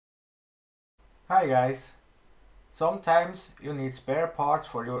Hi guys! Sometimes you need spare parts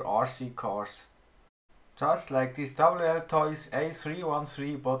for your RC cars. Just like this WL Toys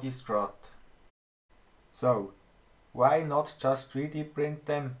A313 body strut. So, why not just 3D print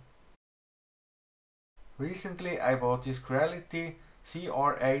them? Recently I bought this Creality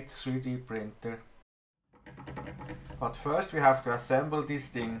CR8 3D printer. But first we have to assemble this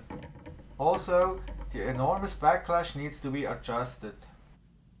thing. Also, the enormous backlash needs to be adjusted.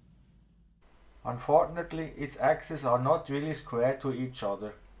 Unfortunately, its axes are not really square to each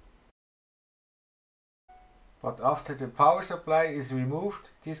other. But after the power supply is removed,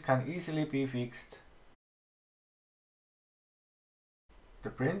 this can easily be fixed.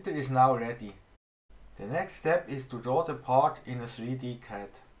 The printer is now ready. The next step is to draw the part in a 3D CAD.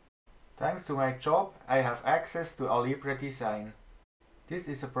 Thanks to my job, I have access to Alibre Design. This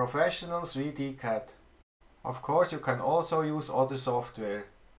is a professional 3D CAD. Of course, you can also use other software,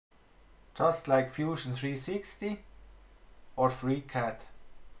 just like Fusion 360 or FreeCAD.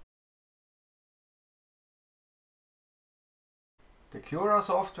 The Cura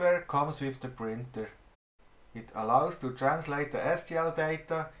software comes with the printer. It allows to translate the STL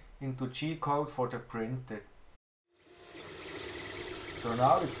data into G-code for the printer. So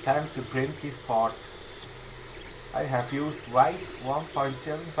now it's time to print this part. I have used white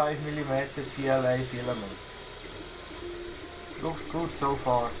 1.75mm PLA filament. Looks good so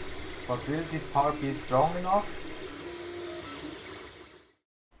far, but will this part be strong enough?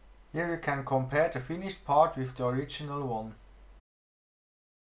 Here you can compare the finished part with the original one.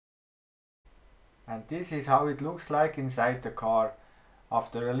 And this is how it looks like inside the car,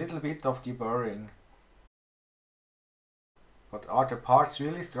 after a little bit of deburring. But are the parts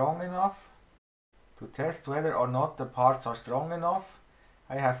really strong enough? To test whether or not the parts are strong enough,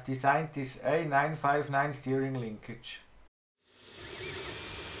 I have designed this A959 steering linkage.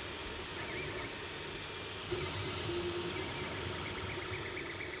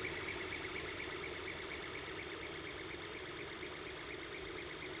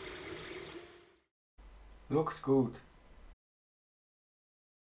 Looks good.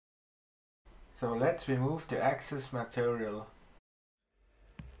 So let's remove the excess material.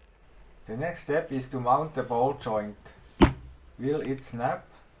 The next step is to mount the ball joint. Will it snap?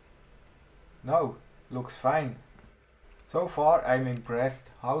 No, looks fine. So far I'm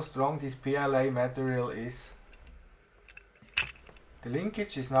impressed how strong this PLA material is. The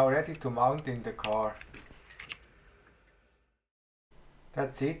linkage is now ready to mount in the car.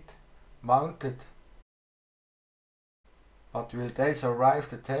 That's it, mounted. But will they survive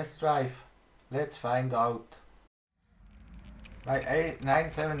the test drive? Let's find out. My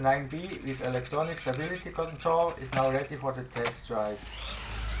A979B with electronic stability control is now ready for the test drive.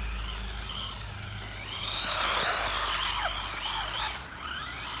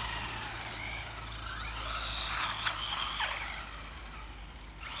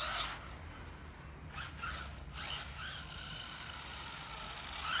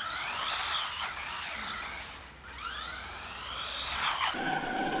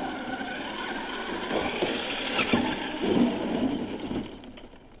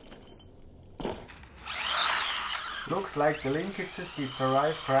 Looks like the linkages did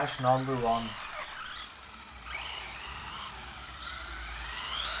survive crash number 1.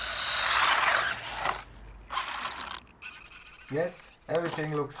 Yes,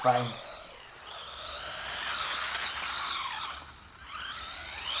 everything looks fine.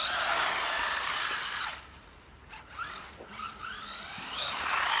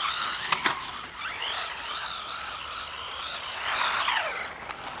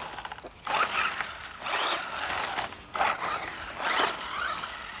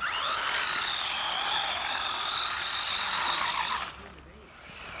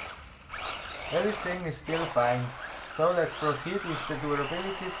 Everything is still fine, so let's proceed with the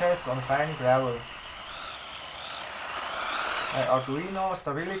durability test on fine gravel. My Arduino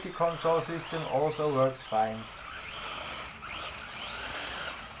stability control system also works fine.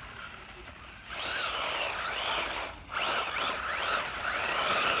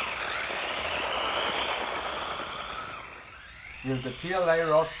 Will the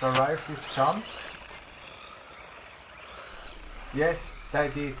PLA rods survive this jump? Yes, they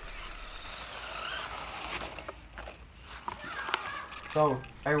did. So,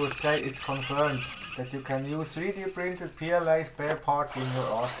 I would say it's confirmed that you can use 3D printed PLA spare parts in your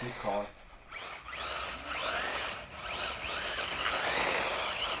RC car.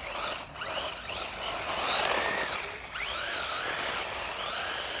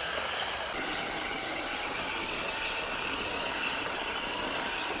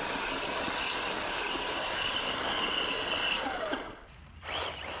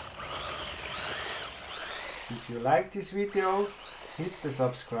 If you like this video, hit the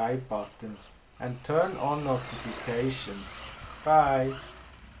subscribe button and turn on notifications. Bye!